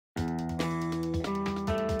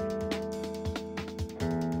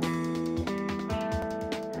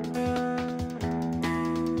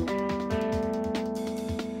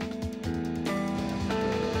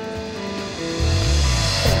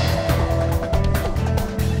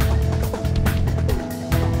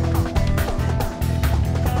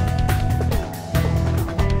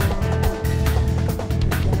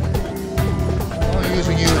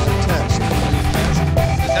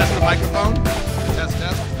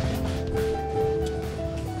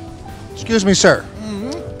Excuse me, sir.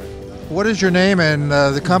 What is your name and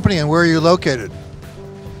the company, and where are you located?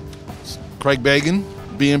 Craig Bagan,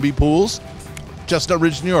 B&B Pools, Chestnut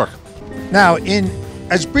Ridge, New York. Now, in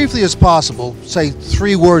as briefly as possible, say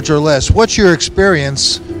 3 words or less, what's your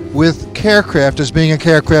experience with Carecraft as being a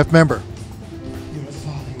Carecraft member?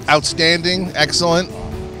 Outstanding, excellent,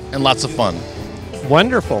 and lots of fun.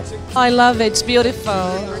 Wonderful. I love it. It's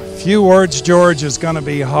beautiful. Few words, George, is going to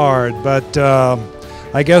be hard, but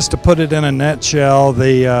I guess to put it in a nutshell,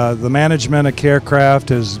 the management of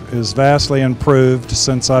Carecraft is vastly improved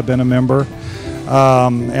since I've been a member,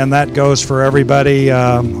 and that goes for everybody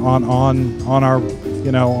on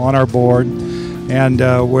our board,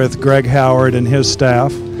 and with Greg Howard and his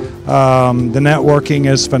staff. The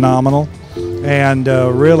networking is phenomenal, and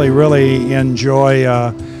really enjoy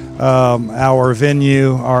our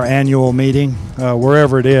venue, our annual meeting,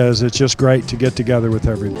 wherever it is. It's just great to get together with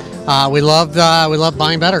everybody. We love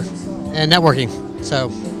buying better and networking.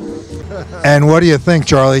 So. And what do you think,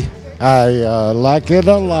 Charlie? I like it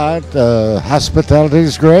a lot. Hospitality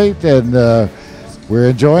is great, and we're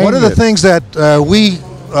enjoying it. One of the things that we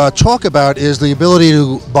talk about is the ability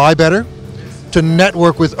to buy better, to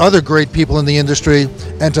network with other great people in the industry,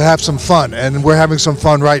 and to have some fun. And we're having some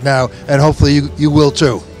fun right now, and hopefully you will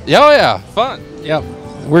too. Oh yeah, fun. Yep.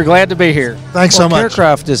 We're glad to be here. Thanks so much.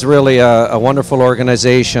 Carecraft is really a wonderful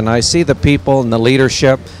organization. I see the people and the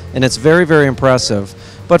leadership, and it's very, very impressive.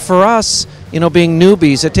 But for us, being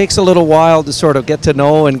newbies, it takes a little while to sort of get to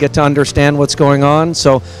know and get to understand what's going on.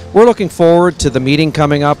 So we're looking forward to the meeting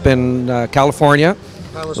coming up in California.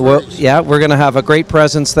 We're going to have a great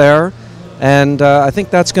presence there. And I think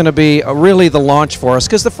that's going to be really the launch for us,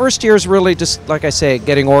 because the first year is really just, like I say,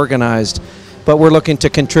 getting organized. But we're looking to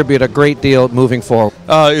contribute a great deal moving forward.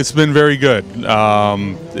 It's been very good.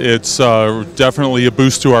 It's definitely a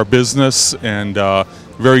boost to our business, and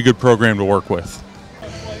very good program to work with.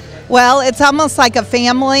 Well, it's almost like a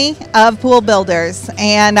family of pool builders,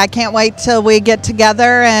 and I can't wait till we get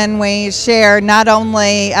together and we share not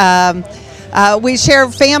only we share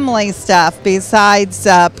family stuff besides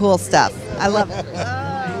pool stuff. I love it.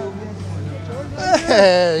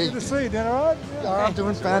 Hey, good to see you, Dinner. I'm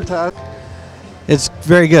doing fantastic. It's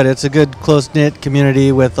very good. It's a good, close-knit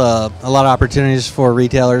community with a lot of opportunities for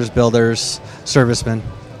retailers, builders, servicemen.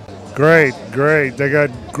 Great. They got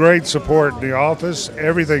great support in the office.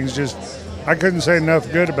 Everything's just, I couldn't say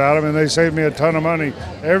enough good about them, and they saved me a ton of money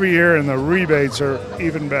every year, and the rebates are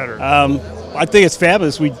even better. I think it's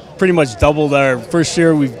fabulous. We pretty much doubled our first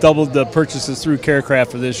year. We've doubled the purchases through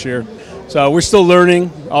Carecraft for this year. So we're still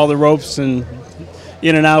learning all the ropes and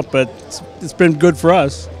in and out, but it's been good for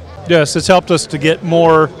us. Yes, it's helped us to get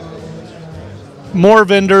more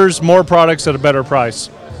vendors, more products at a better price.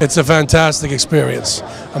 It's a fantastic experience.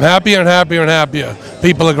 I'm happier and happier and happier.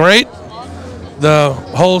 People are great. The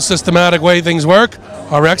whole systematic way things work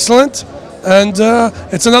are excellent. And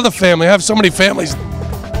it's another family. I have so many families